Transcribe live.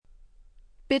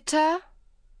bitter,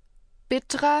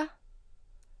 bittrer,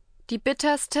 die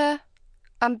bitterste,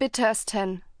 am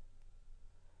bittersten.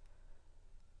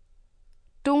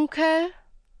 Dunkel,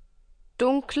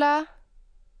 dunkler,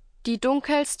 die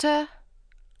dunkelste,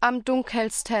 am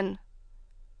dunkelsten.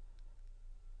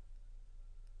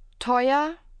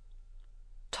 Teuer,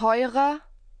 teurer,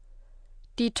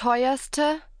 die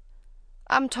teuerste,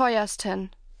 am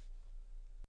teuersten.